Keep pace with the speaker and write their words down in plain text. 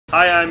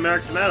Hi, I'm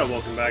Merrick Tomato.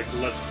 Welcome back to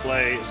Let's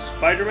Play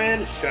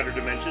Spider-Man Shattered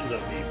Dimensions on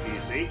the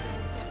PC.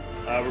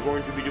 We're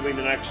going to be doing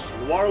the next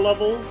Noire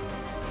level,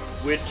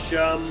 which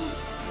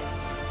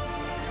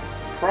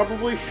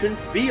probably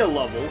shouldn't be a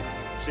level,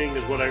 seeing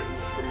as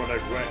from what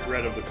I've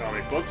read of the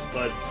comic books,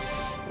 but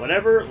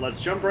whatever.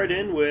 Let's jump right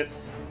in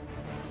with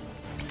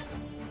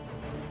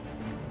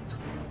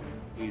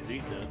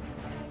easy.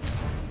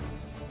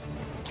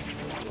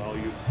 Well,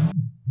 you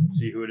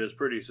see who it is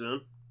pretty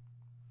soon.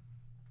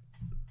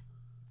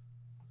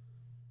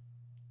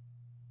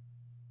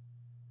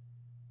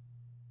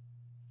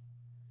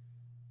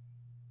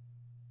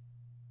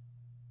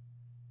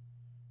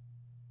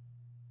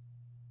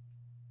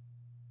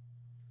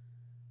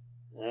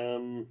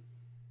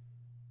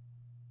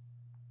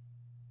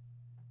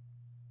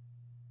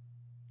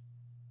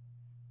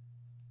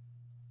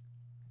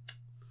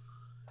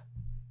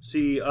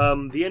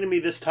 The enemy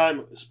this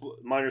time,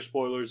 minor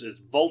spoilers, is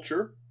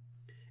Vulture.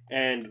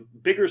 And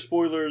bigger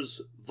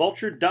spoilers,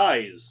 Vulture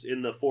dies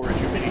in the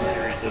 4-issue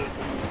miniseries of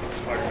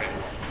Spider-Man.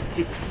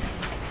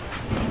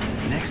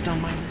 Next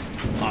on my list,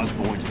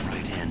 Osborn's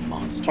right-hand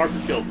monster.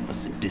 Parker killed him. A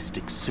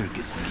sadistic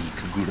circus geek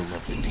who grew to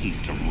love the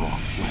taste of raw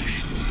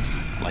flesh.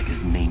 Like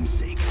his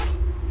namesake.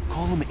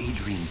 Call him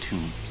Adrian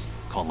Toombs.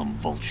 Call him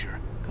Vulture.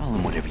 Call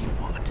him whatever you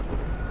want.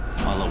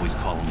 I'll always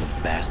call him the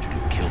bastard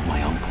who killed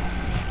my uncle.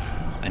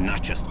 And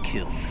not just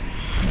killed.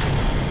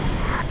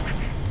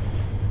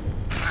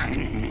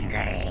 Hungry.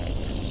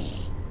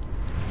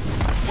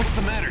 What's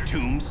the matter,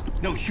 Toombs?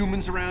 No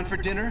humans around for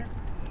dinner?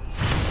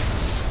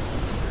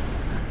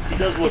 He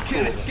does look cool.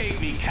 You can't escape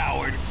me,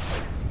 coward.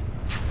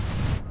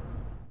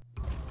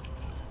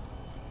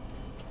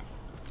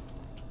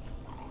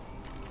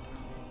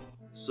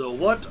 So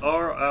what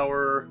are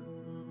our...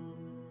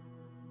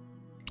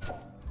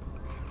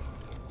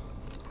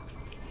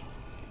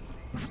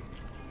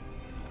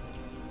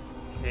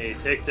 Hey,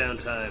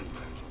 takedown time.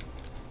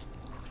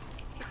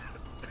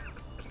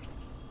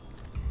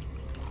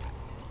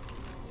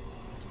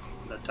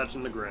 Not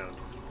touching the ground.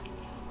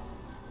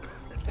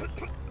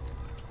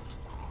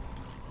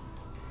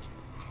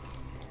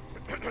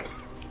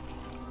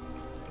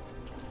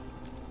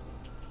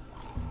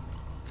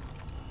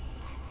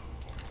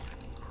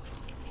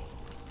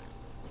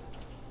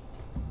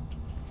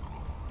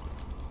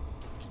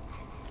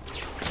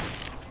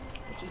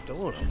 What's he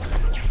doing?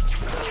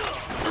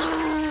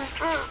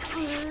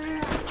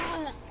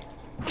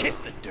 Kiss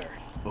the dirt.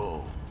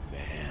 Oh,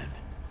 man.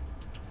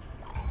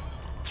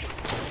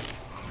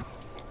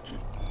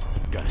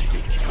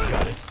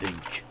 Gotta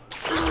think.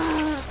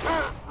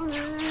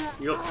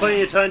 You have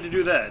plenty of time to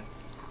do that.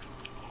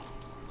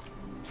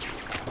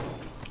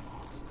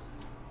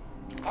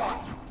 I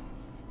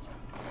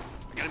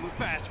gotta move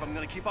fast if I'm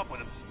gonna keep up with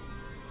him.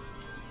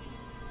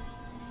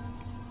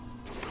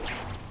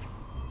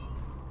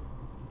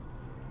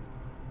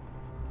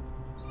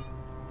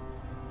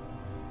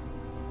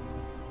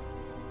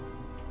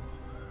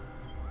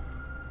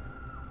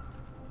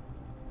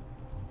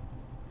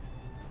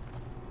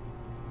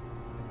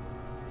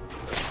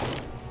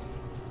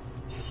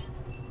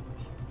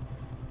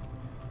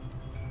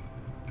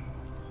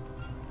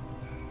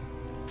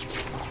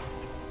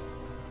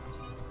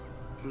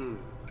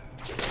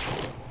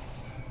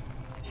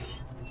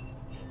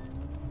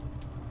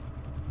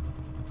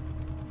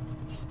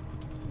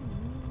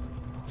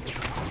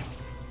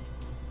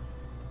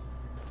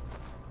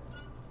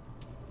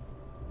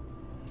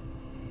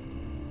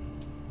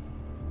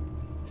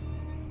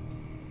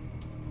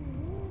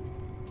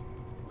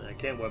 I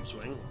can't web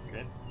swing.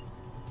 Okay.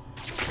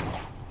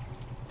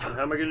 And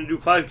how am I going to do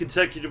 5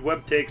 consecutive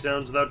web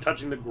takedowns without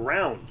touching the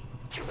ground?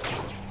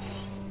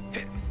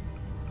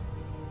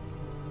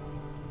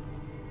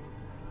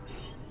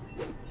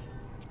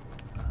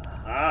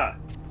 Ah.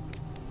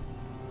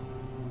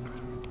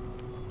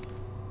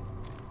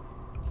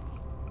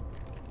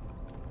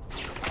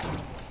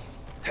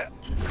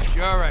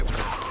 You're all right.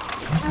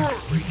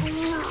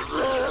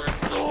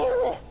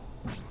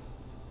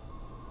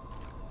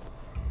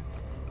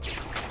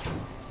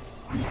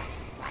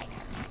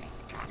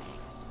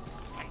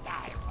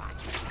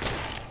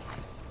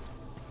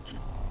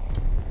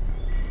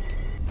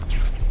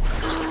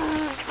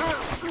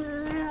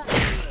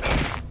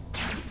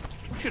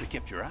 Should have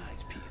kept your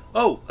eyes peeled.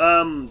 Oh,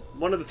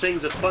 one of the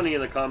things that's funny in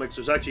the comics,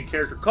 there's actually a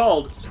character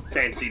called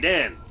Fancy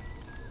Dan,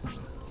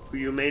 who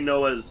you may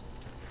know as...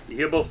 You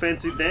hear about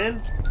Fancy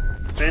Dan?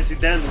 Fancy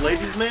Dan the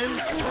ladies' man?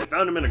 I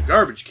found him in a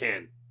garbage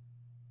can.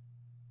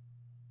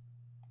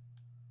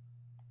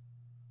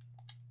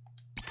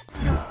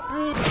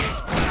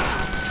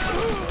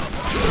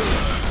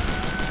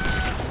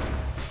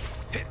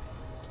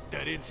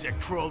 That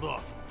insect crawled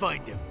off.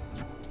 Find him.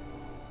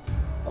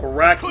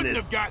 Arachnid. Couldn't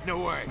have gotten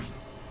away.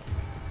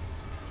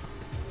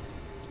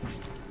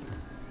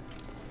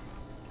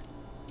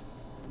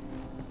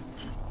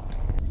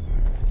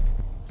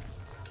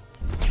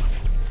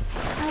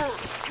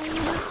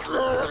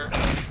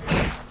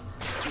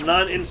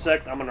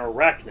 Non-insect, I'm an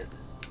arachnid.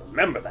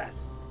 Remember that.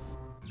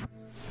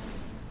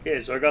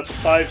 Okay, so I got the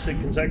 5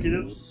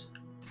 consecutives.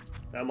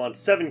 I'm on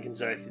 7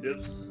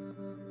 consecutives.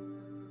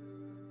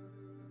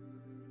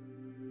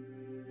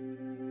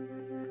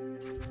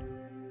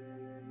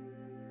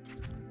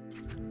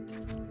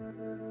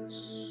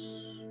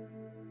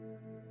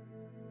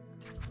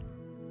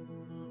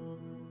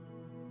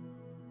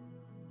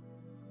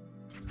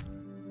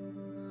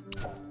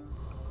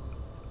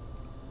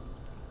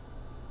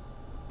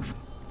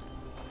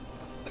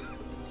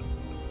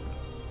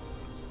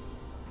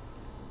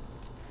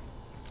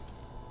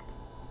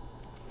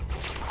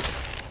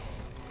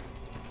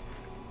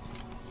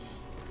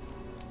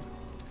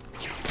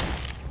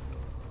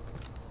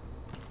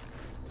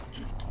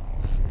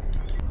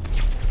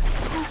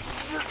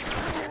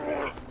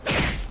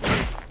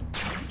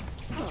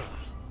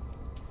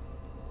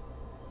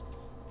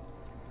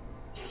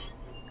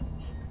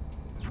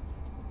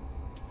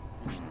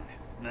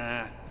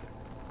 Nah.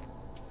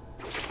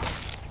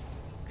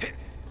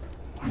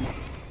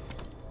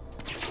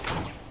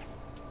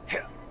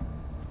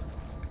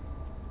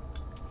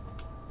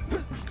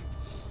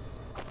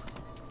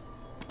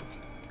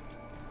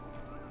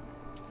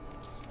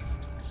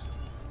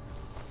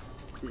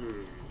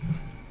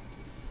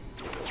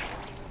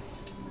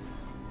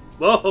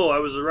 Whoa, I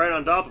was right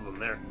on top of him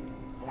there.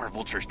 More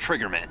Vulture's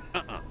triggermen.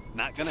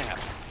 Not gonna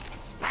happen.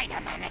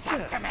 Spider-Man is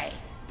after me.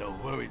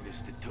 Don't worry,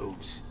 Mr.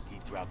 Toombs. He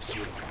drops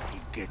you, he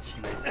gets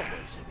lead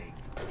poisoning.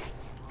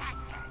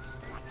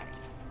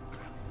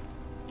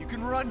 You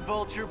can run,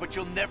 Vulture, but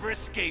you'll never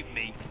escape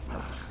me.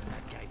 That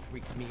guy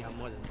freaks me out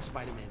more than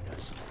Spider-Man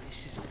does.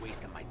 This is a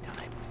waste of my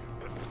time.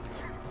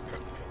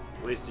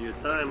 Wasting your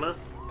time, huh?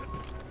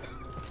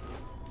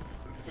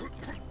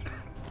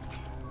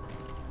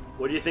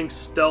 What do you think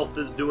stealth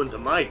is doing to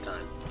my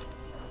time?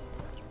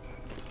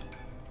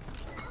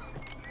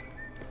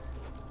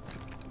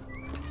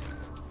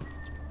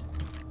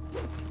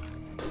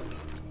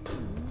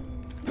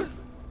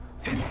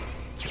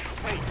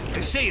 Hey, I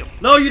see him.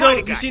 No, you Spider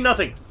don't. guy. You see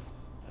nothing.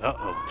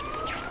 Uh-oh.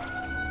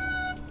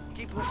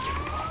 Keep looking.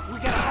 We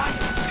gotta find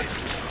him.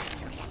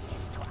 To get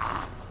this to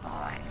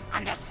Osborn.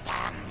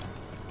 Understand?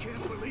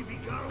 Can't believe he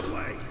got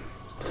away.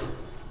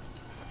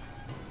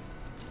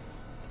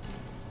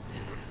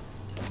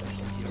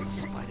 Deal with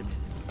Spider-Man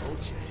and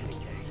Vulture any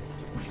day.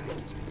 Guy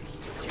gives me the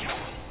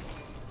heebie-jeebies.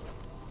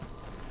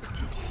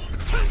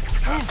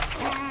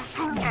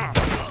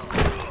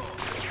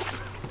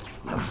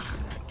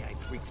 That guy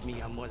freaks me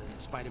out more than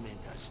Spider-Man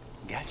does.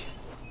 Gotcha.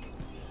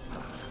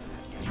 That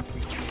guy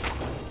freaks me out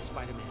more than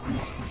Spider-Man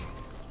does.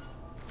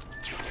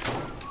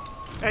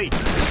 Hey, I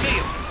see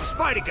him. The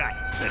spider guy.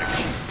 Better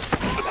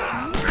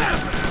Find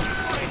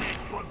that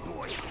bug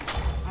boy.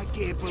 I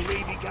can't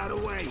believe he got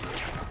away.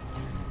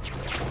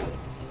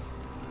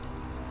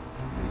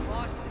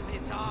 Lost him.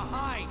 It's our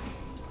hide.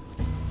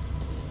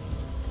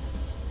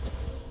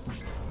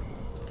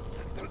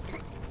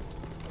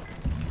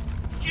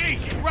 Jeez,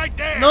 he's right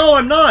there. No,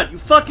 I'm not. You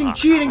fucking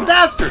cheating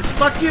bastard.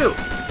 Fuck you.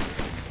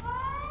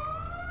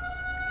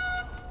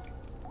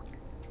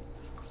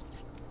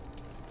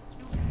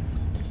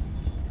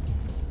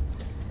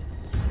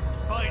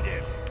 Find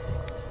him.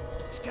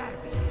 He's gotta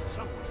be here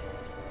somewhere.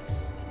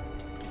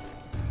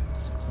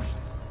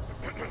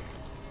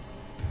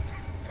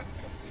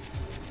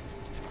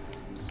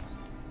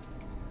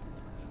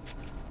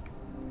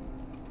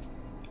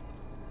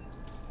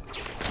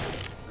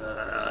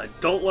 I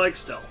don't like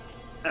stealth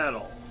at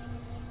all.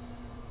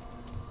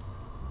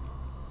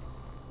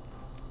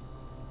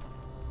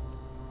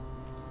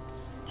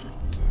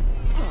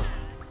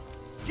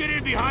 Get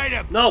in behind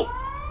him. No.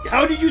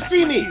 How did you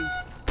see me?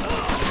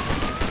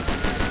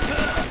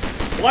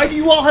 Why do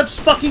you all have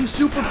fucking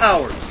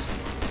superpowers?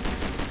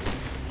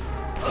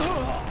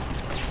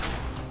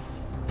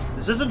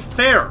 This isn't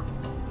fair.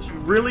 This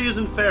really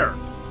isn't fair.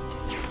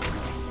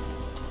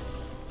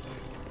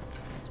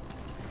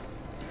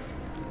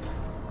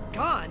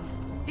 Gone?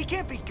 He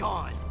can't be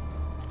gone.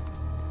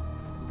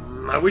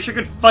 I wish I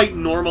could fight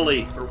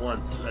normally for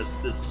once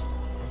as this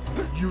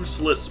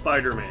useless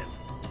Spider-Man.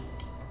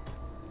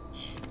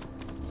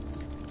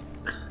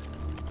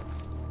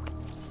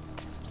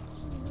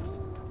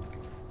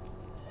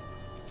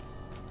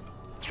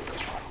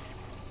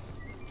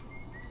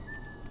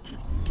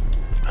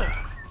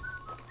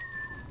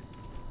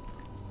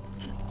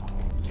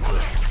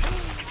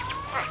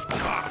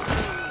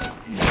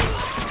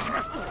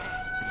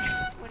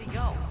 Where'd he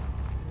go?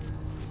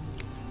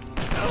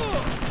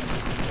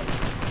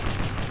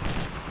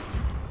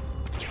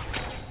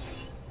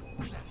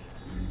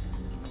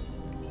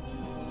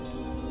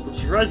 When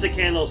she runs the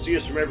candle, see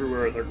us from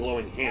everywhere with her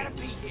glowing Gotta hands.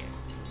 be here.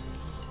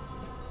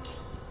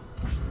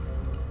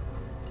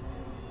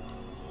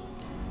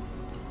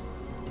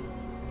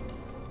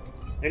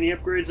 Any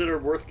upgrades that are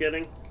worth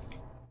getting?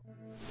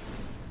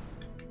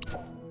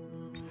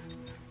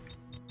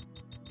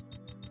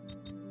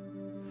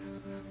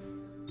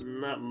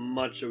 Not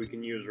much that we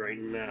can use right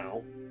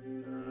now.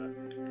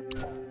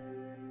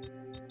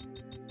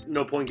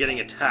 No point getting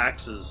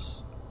attacks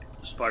as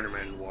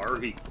Spider-Man Noire.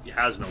 He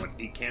has no,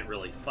 he can't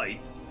really fight.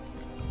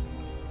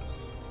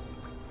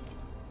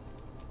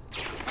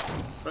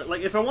 But,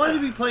 like, if I wanted to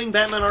be playing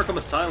Batman Arkham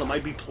Asylum,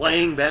 I'd be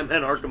playing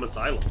Batman Arkham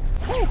Asylum.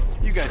 Whew,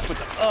 you guys put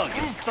the ugh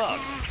in thug.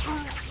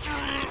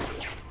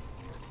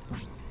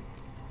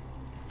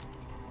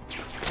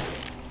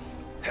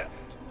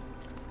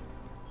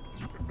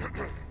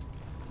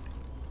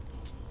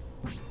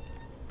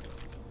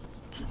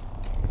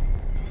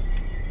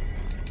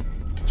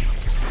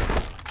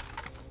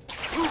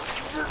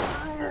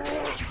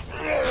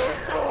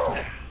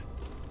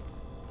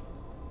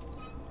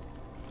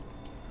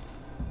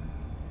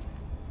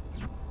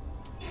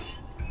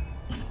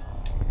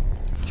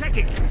 Check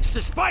it! It's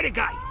the spider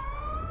guy!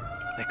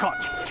 They caught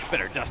me.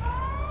 Better dust it.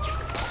 So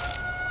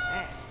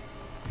fast.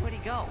 Where'd he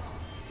go?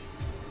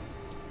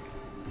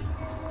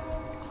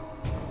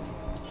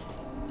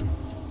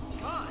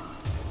 God,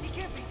 he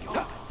can't be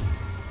gone.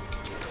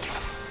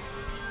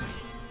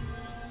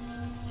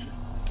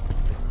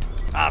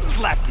 I'll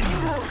slap you.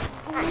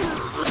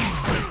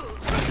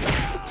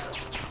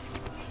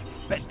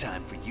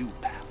 Bedtime for you,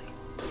 Pally.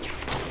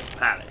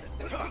 Pally.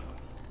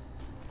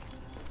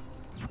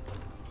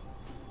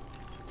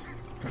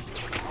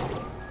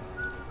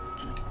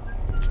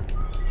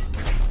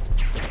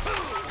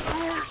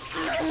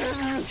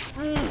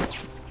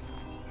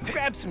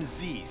 Grab some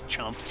Z's,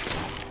 chump.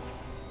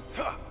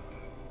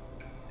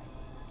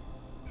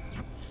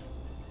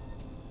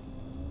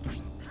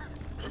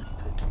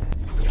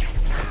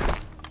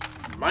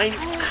 Mine.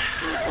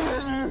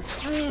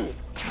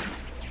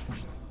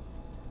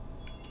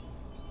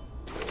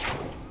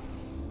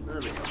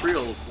 The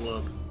Creole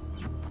Club.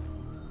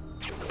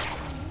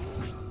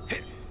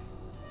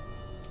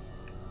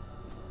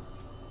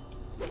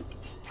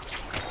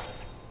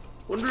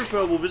 Wonder if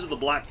we'll visit the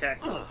Black Cat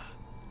Club.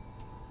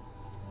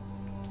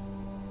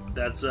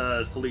 That's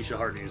Felicia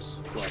Hardy's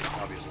club,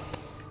 obviously.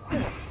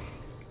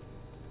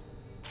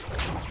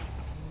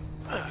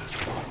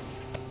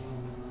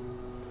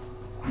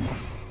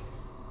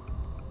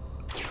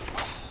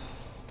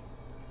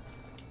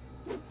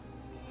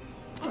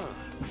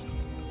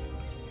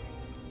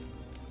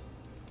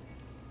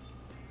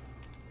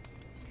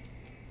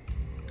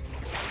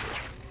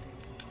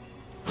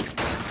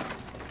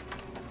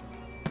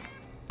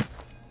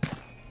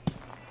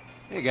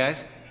 Hey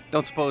guys,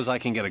 don't suppose I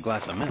can get a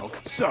glass of milk?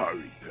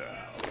 Sorry, pal,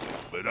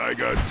 but I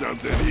got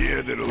something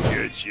here that'll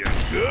get you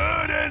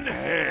good and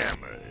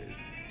hammered.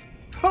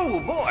 Oh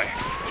boy,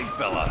 big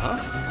fella, huh?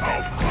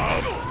 Oh,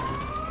 pal.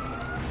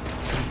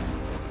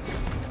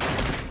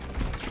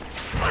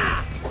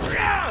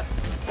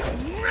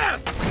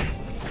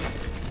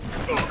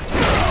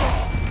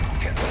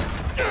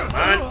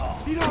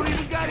 You don't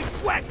even got it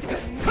whacked.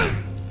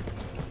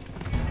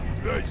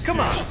 Come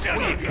on, what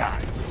do you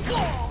got?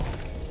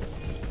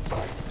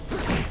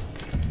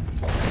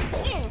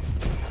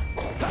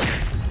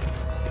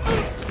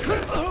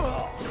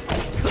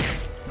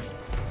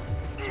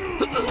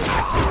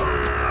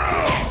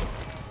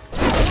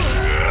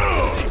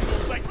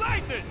 Like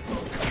lightning.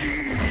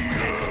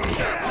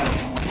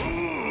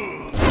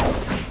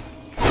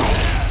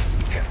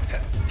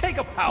 Take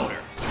a powder.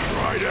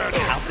 Right at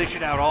it. I'll dish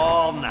it out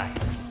all night.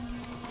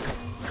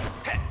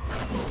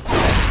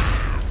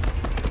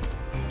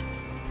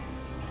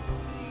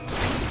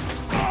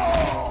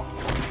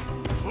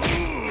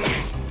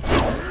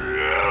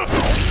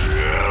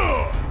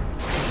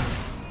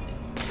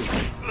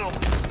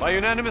 By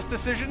unanimous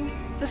decision,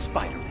 the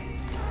Spider-Man.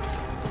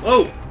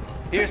 Oh!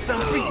 Here's some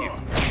for you.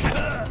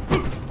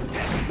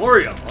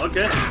 Mario,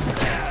 okay.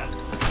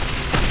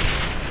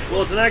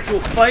 Well, it's an actual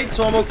fight,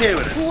 so I'm okay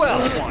with it. Who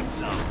else wants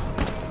some?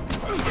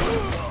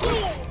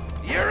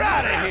 You're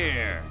out of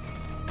here!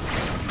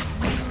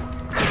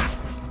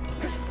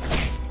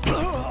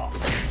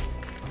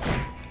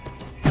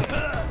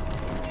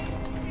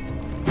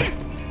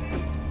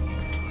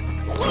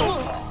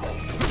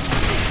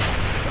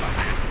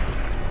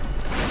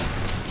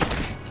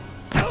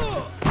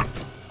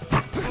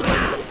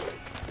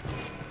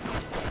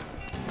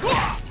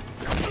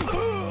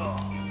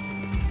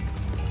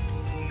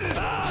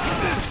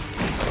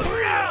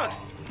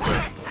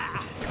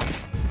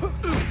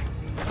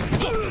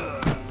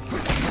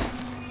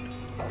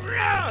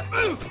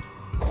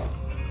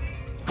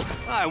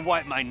 I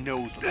wipe my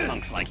nose with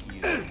punks like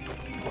you.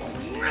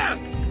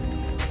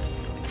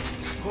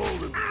 Hold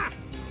him.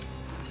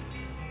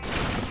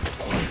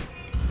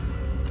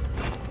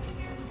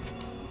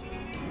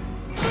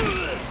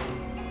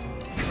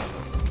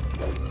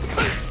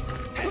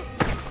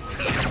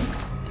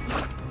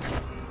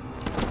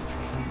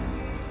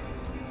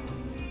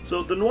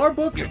 So the Noir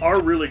books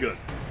are really good.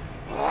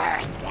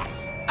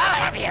 Worthless.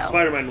 All of you.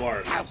 Spider-Man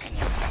Noir. How can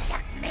you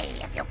protect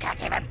me if you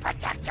can't even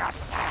protect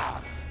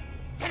yourselves?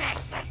 Finish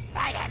the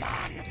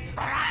Spider-Man,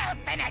 or I'll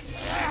finish you!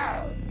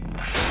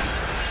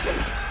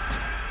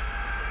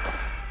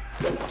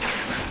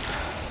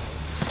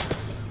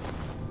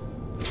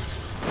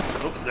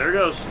 Oh, there it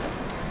goes.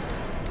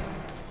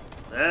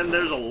 And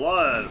there's a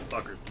lot of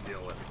fuckers to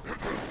deal with.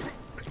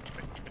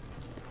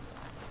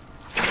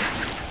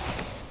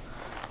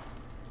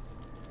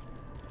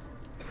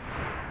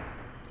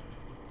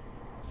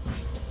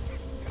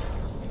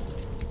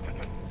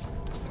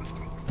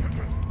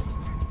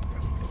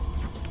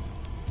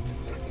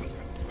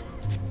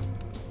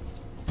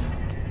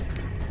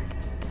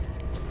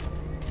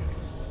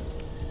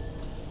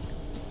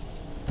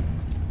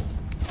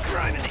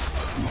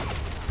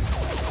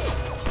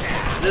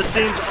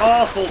 seems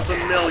awful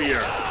familiar.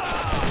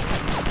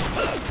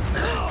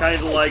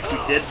 Kind of like we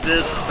did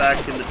this back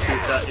in the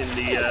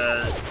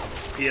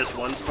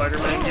PS1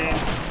 Spider-Man game.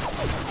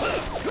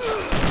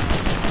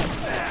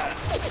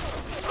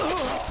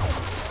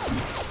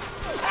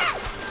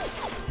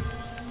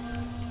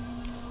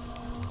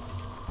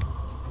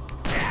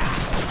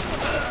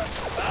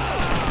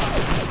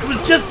 It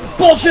was just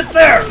bullshit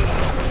there!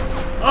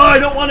 Oh, I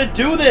don't want to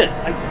do this!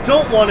 I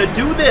don't want to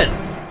do this!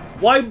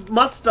 Why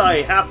must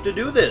I have to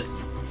do this?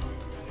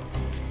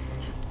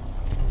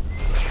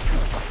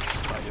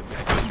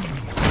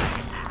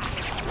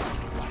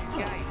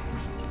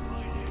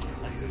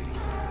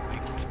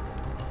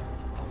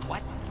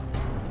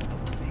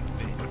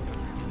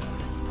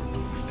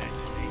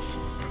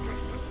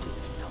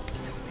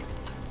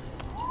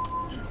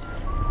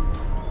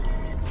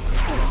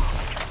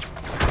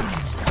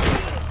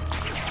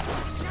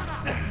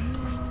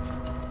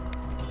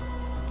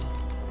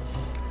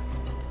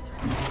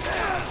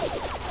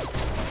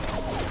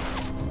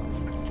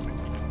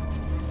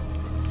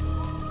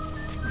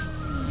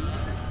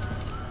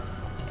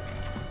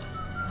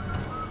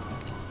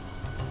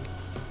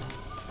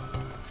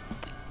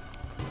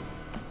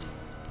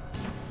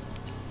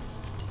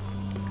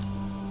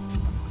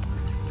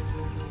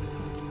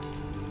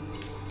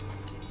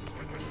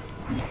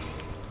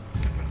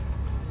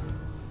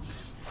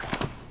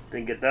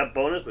 Didn't get that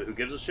bonus, but who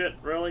gives a shit,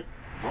 really?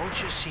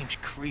 Vulture seems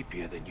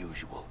creepier than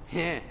usual.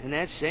 Yeah, and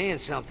that's saying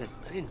something.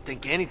 I didn't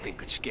think anything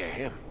could scare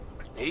him.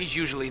 He's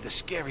usually the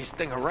scariest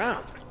thing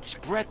around. His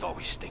breath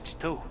always stinks,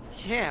 too.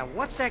 Yeah,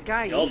 what's that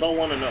guy Y'all eat? don't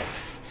want to know.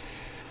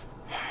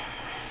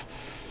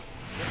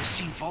 Never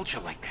seen Vulture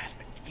like that.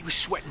 He was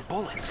sweating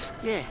bullets.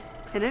 Yeah,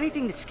 and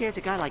anything that scares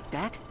a guy like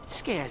that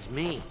scares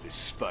me. The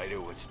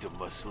spider wants to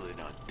muscle in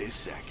on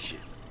this action.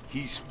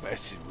 He's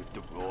messing with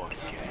the wrong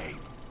game.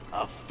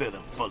 I'll fill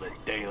him full of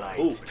daylight.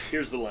 Ooh,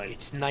 here's the line.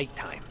 It's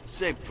nighttime.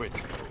 Same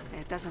principle.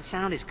 It doesn't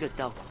sound as good,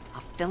 though.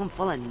 A film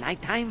full of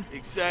nighttime?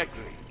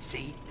 Exactly.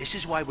 See, this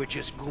is why we're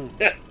just goons.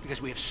 Because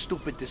we have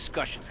stupid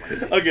discussions like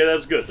this. Okay,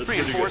 that's good. That's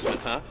pretty good.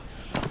 Reinforcements, huh?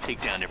 I'll take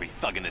down every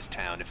thug in this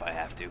town if I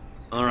have to.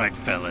 All right,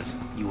 fellas.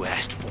 You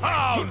asked for it.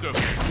 Pound him!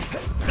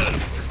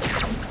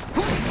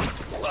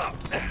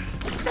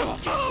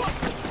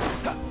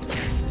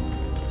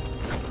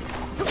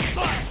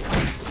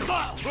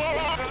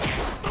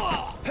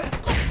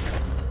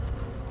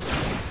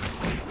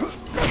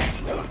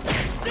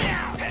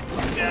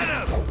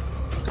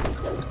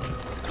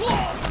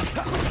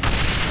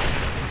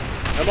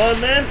 Come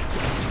on, man.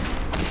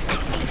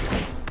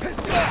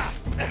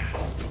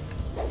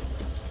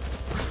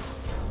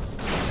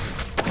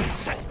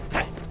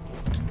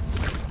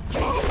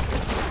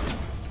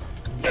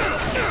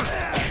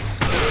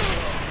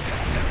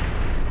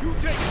 You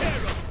take care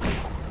of him!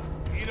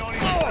 You don't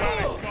even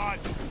try, God!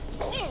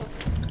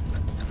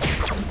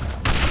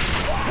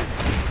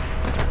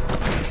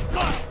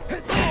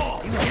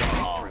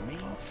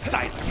 Remain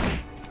silent.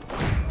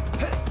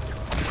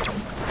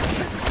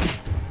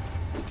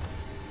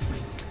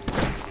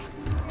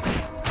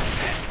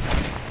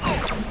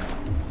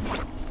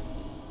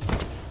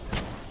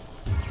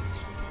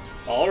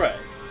 All right.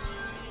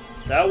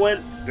 That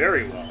went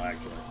very well,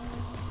 actually.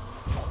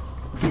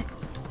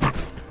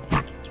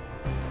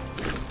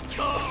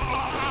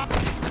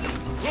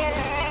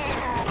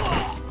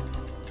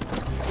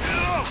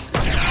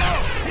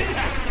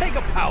 Take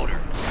a powder.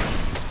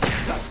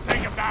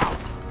 Take him down!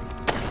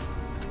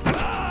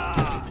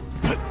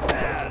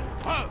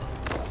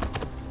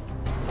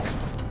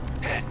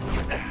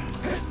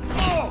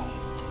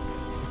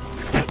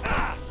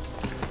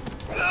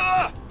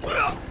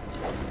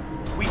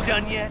 We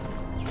done yet?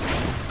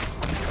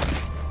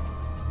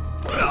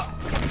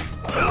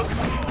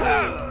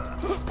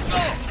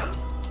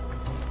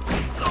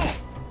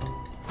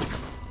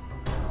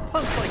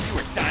 Looks like you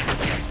were dying to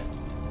guess it.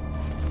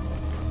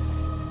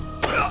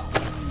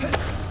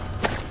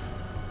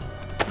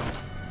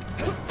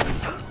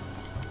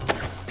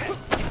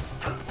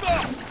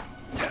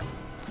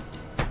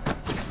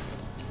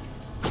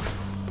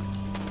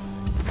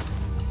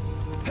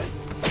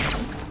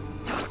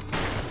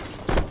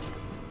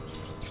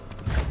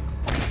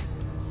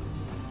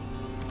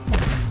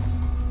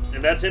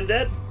 And that's him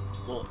dead?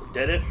 Well,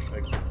 deadish?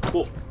 Like,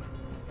 cool.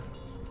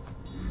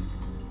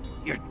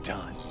 You're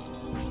done.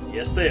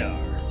 Yes, they are.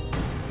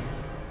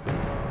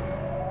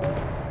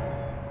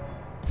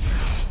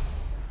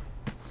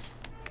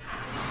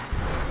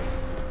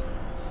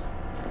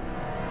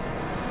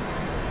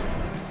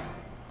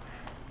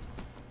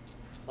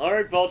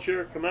 Alright,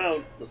 Vulture, come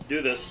out. Let's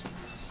do this.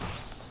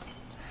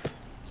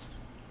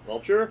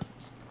 Vulture?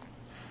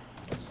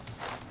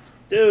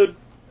 Dude.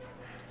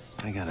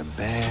 I got a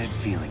bad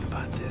feeling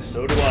about this.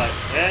 So do I.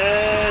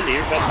 And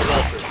here comes the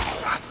Vulture.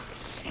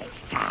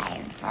 It's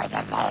time for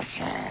the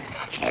Vulture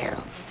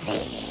to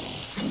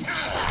feast.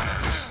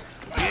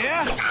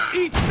 Yeah?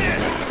 Eat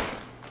this!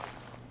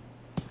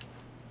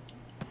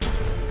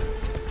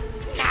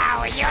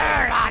 Now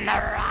you're on the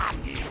run.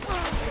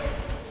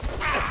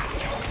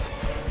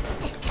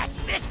 Catch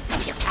this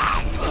if you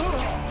can.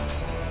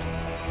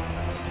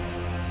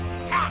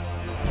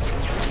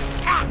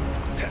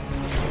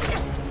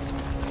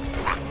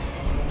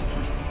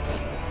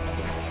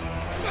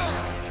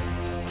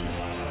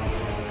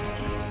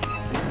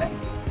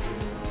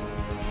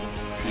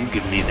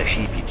 give me the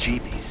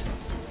heebie-jeebies.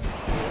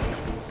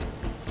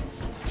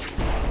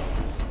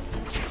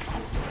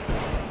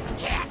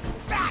 Get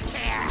back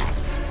here!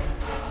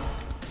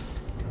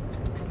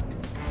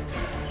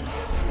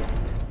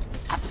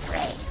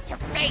 Afraid to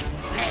face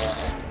me?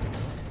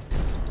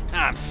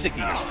 I'm sick of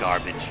your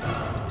garbage.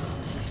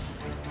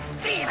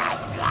 See my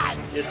blood!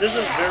 This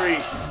isn't very...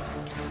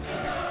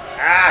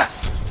 Ah!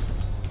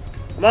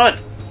 Come on!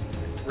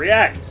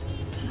 React!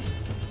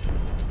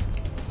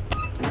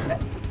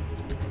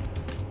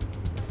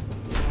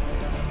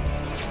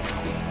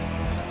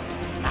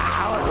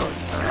 Now who's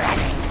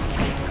running?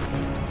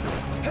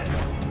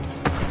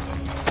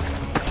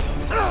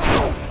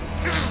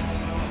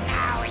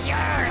 Now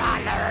you're on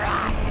the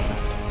run!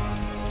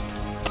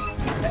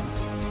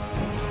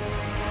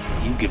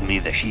 You give me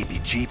the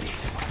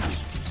heebie-jeebies.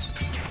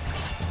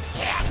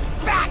 Get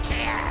back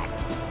here!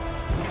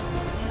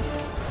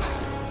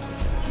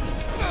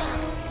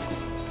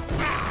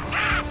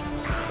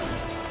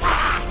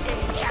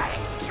 You're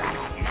in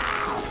trouble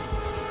now!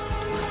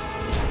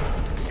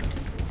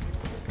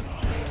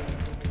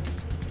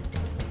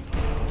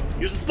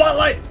 Use the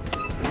spotlight!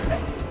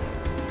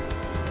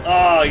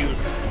 Oh, you...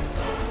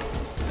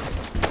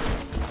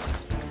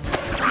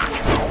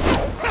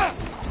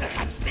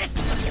 That's this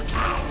you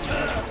can!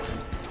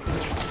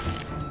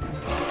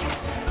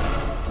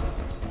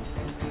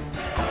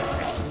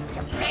 Afraid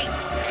to face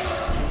me,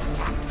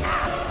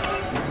 Chop-Chop!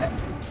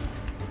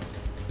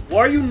 Why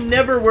are you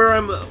never where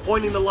I'm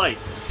pointing the light?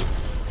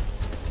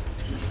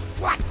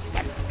 Watch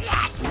them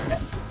flash!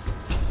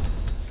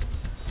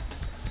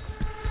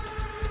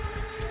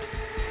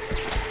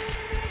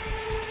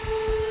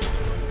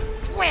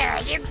 Where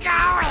are you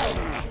going?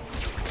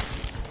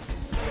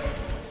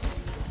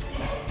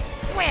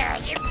 Where are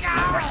you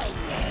going?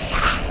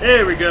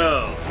 There we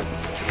go!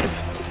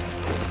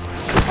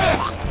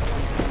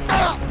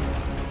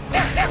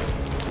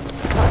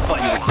 I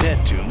thought you were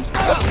dead, Tombs,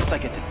 but at least I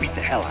get to beat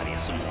the hell out of you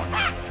some more.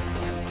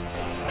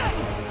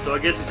 So I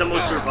guess he somehow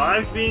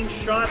survived being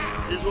shot,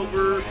 is what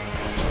we're...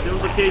 the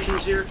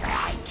implications here?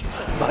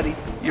 Buddy,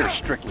 you're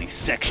strictly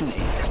Section 8.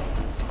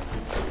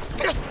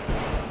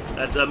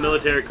 That's a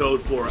military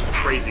code for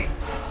crazy.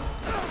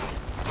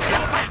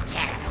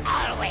 Vulture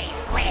always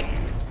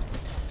wins.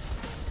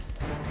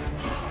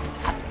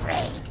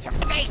 Afraid to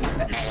face me.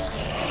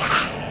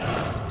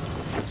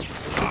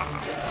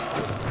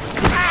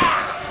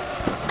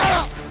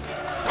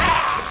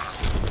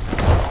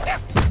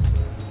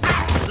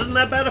 This isn't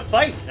that bad a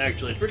fight,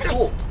 actually. It's pretty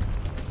cool.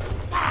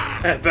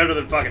 Better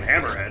than fucking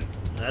Hammerhead.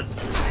 That's...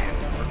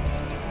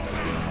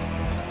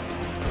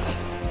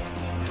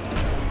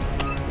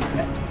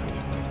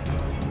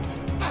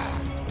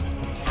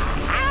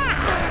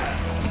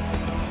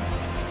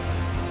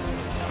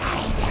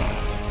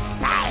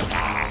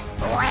 Spider,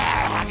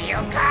 where have you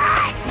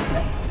gone?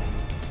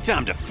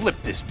 Time to flip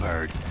this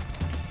bird.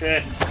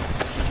 Eh.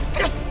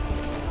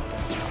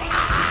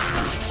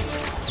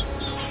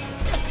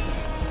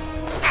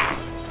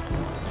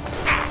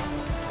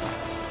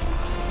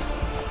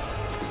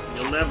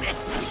 You'll never...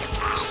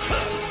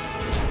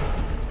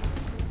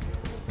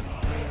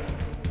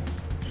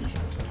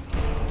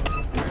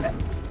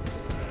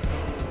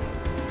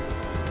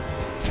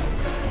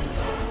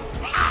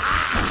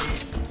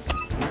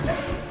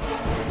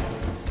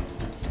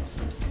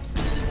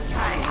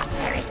 You're not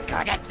very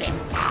good at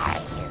this, are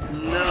you?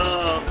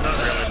 No, not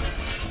really.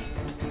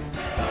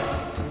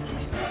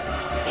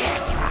 Here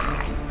you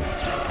are.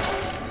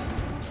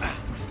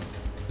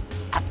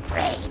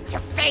 Afraid to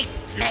face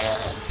me.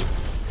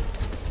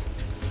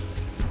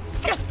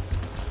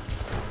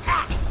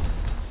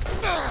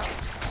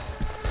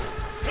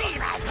 See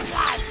my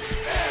blood.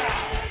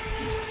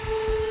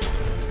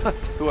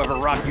 Whoever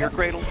rocked your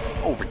cradle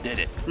overdid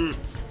it.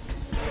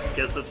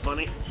 Guess that's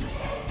funny.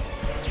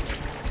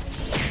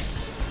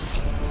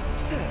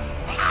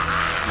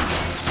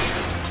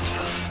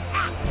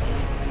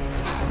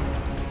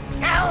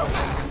 No.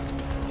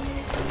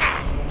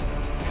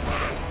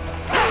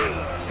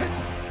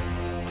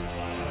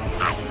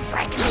 I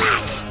strike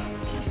last.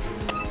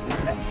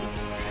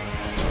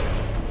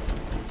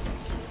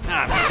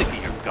 I'm sick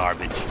of your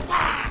garbage.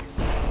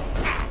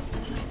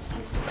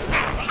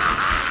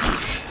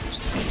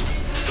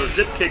 So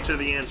zip kicks are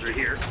the answer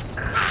here.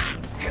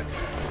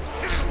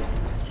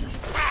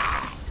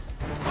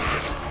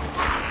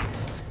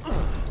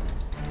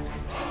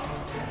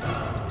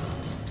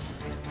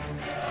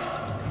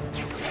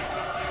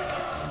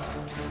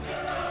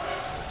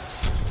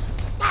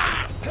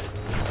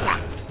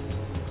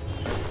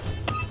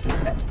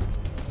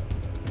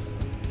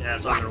 Yeah,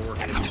 it's not gonna work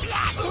anymore.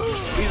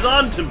 He's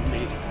on to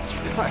me.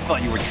 I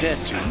thought you were dead,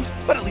 Tombs,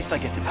 but at least I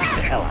get to beat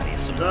the hell out of you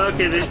some more.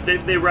 Okay,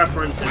 they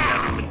reference him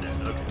having been dead.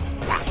 Okay.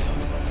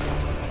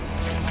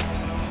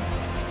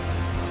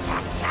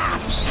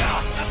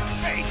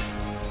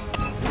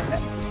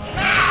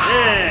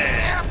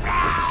 Yeah.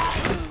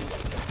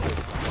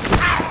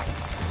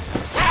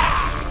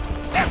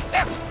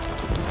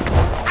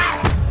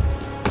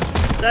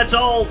 That's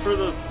all for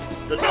the...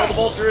 That's all the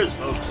Vulture is,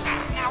 folks.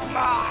 No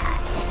more.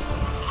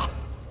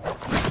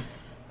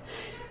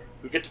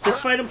 We get to fist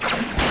fight him.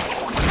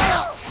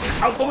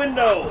 Out the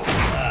window.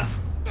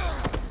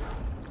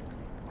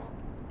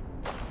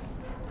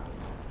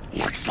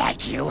 Looks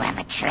like you have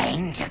a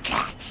train to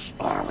catch,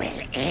 or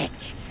will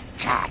it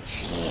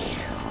catch you?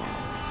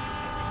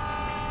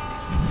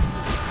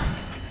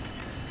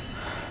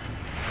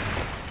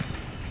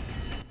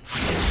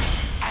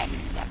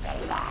 End of the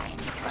line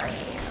for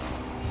you.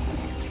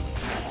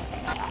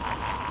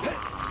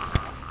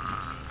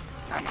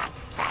 You're not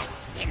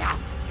fast enough.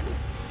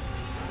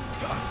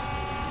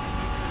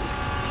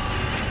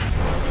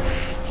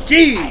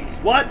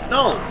 Jeez, what?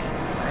 No.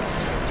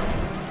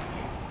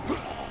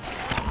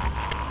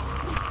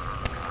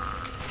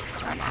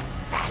 You're not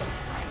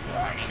fast, I'm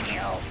warning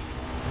you.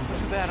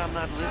 Too bad I'm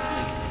not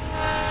listening.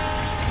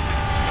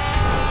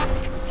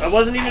 I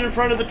wasn't even in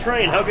front of the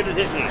train. How could it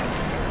hit me? You're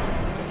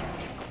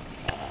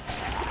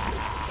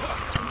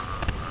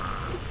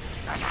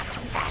not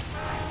fast,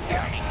 I'm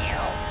warning you.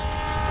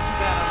 Too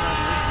bad I'm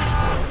not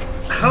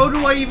listening. How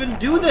do I even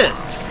do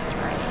this?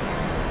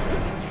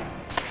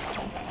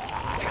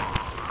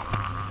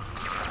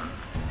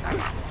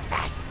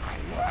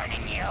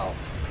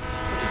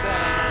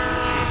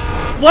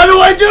 What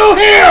do I do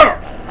here?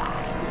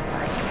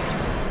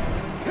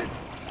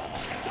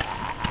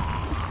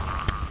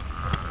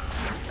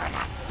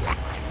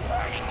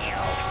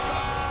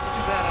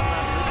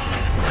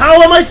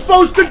 How am I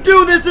supposed to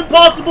do this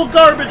impossible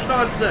garbage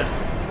nonsense?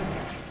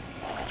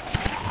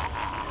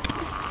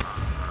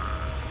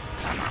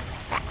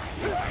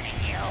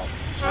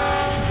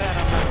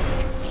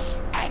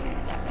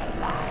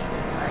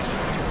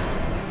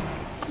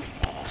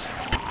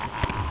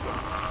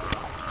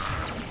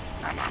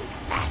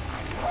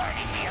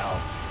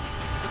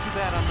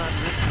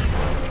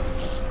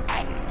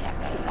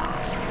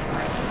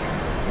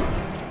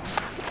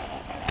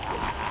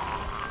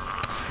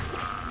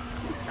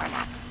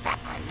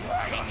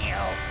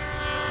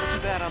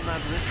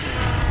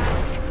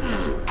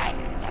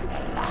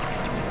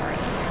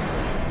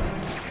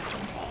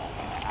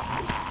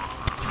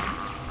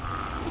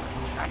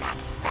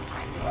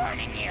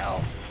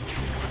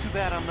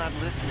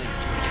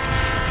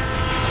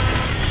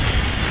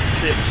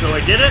 So I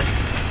did it?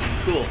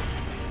 Cool.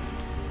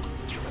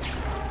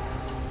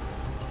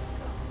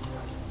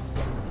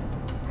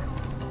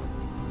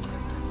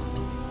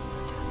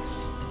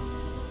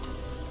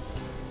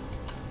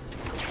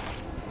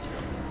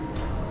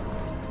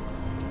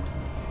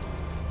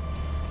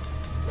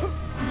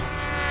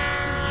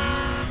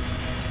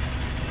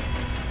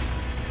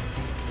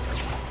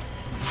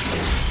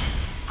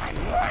 I'm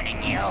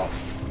warning you.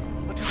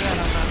 But too bad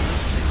I'm not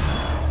listening.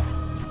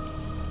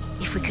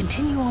 If we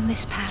continue on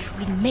this path,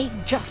 we may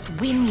just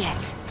win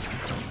yet.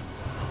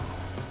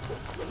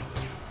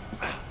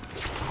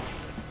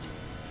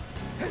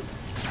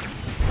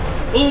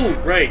 Ooh,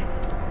 right.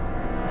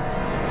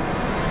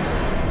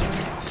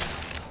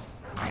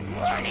 I'm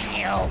warning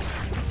you.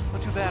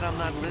 But too bad I'm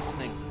not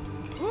listening.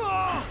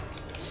 Oh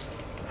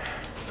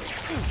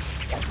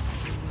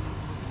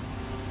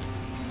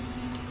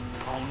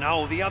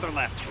no, the other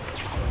left.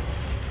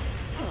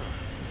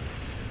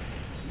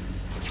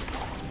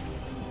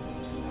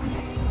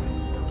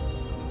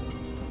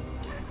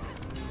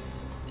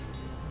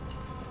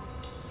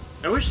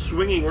 I wish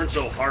swinging weren't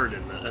so hard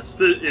in this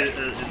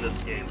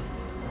game.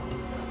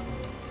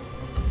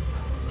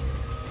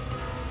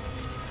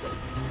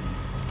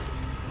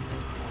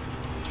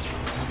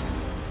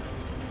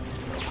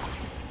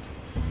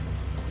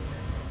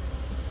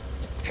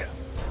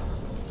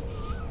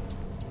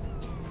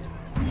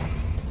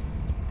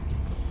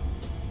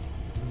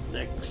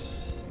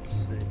 Next,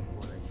 see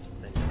what I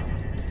think.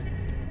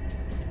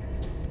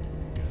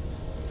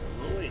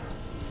 Oh wait.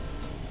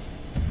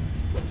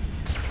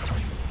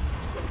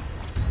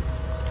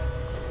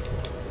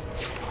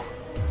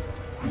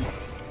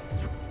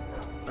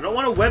 I don't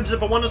want to web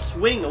zip, I want to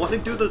swing. I want to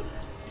do the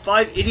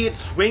 5 idiot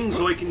swings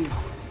so I can...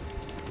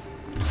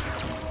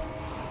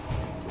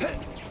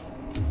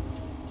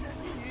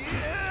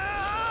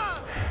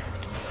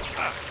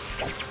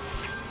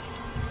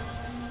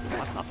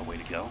 That's not the way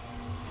to go.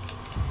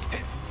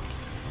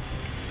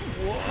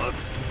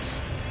 Whoops.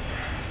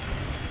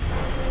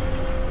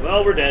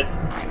 Well, we're dead.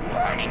 I'm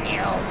warning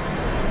you.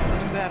 But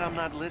too bad I'm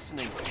not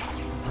listening.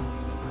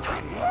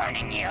 I'm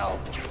warning you.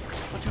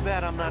 But too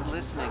bad I'm not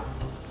listening.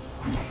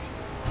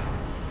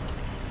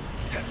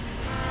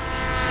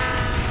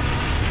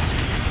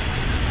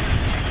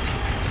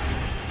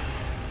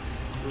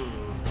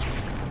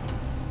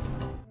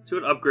 See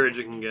what upgrades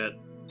you can get.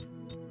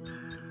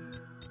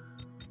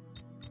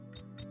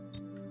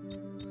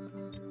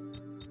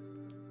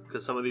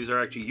 Because some of these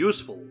are actually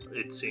useful,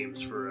 it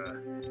seems, for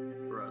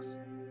us.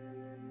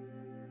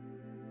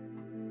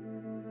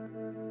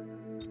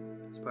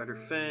 Spider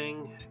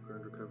Fang,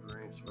 ground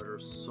recovery, Spider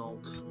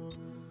Assault,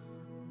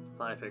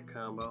 5-hit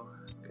combo.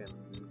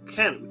 We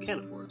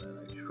can't afford that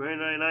actually.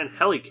 299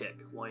 Heli Kick,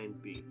 Y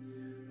and B.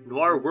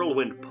 Noire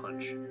Whirlwind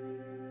Punch.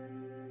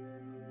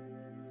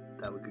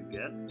 That we could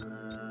get.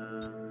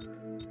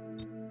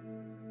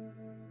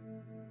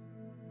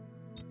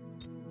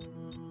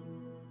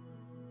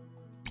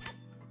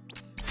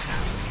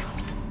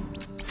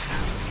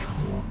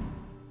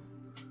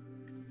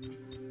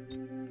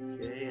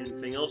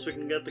 anything else we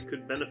can get that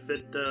could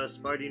benefit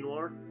Spidey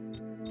Noire?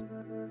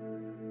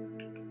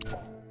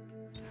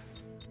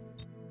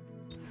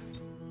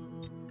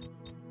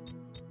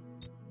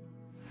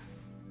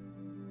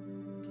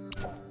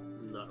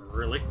 Not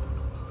really.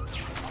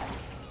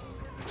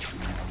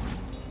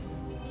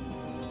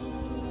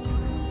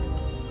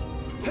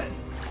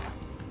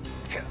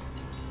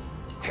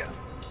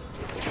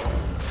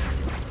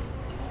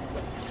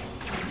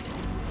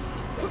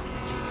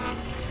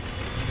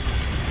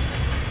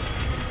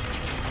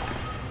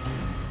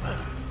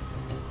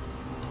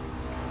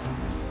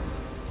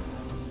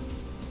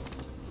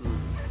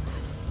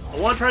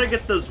 I want to try to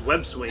get those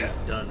web swings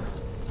done.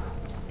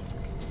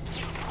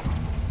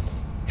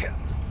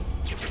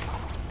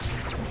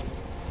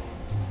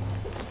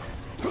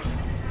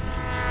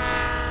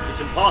 It's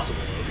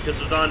impossible, though, because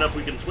there's not enough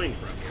we can swing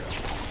from.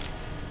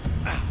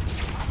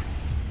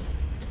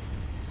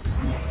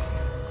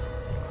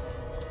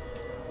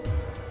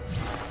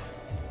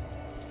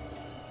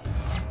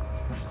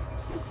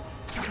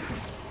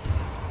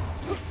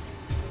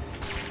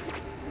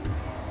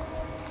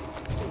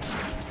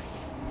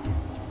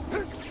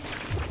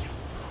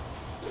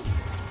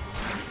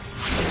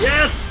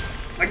 Yes!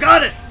 I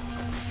got it!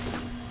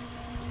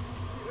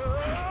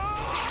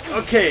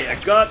 Okay, I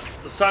got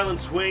the silent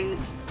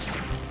swing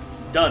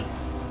done.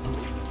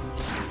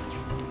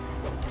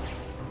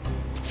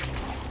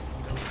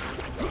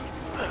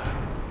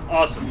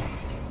 Awesome.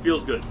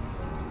 Feels good.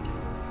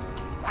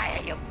 Why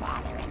are you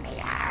bothering me,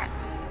 huh?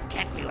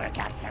 Can't we work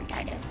out some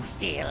kind of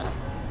deal?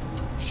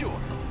 Sure,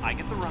 I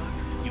get the rock,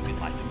 you get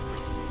life in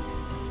prison.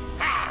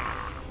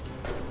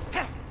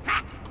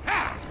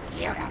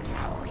 You don't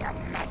know who you're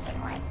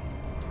messing with.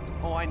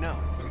 Oh, I know.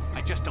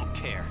 I just don't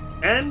care.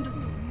 And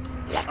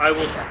Let's I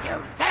will see you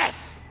do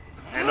this.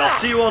 And I'll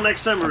see you all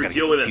next time we gotta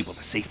deal get with those this. people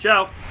to safety.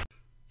 Ciao.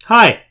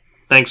 Hi.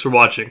 Thanks for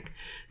watching.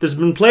 This has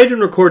been played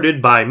and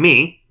recorded by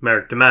me,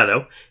 Merrick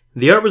D'Amato.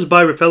 The art was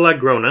by Rafael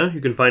Agrona.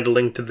 You can find a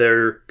link to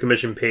their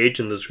commission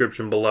page in the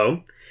description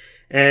below.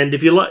 And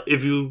if you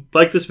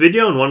like this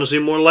video and want to see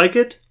more like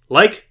it,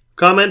 like,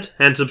 comment,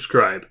 and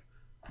subscribe.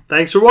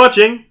 Thanks for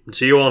watching, and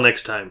see you all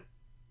next time.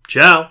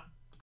 Ciao.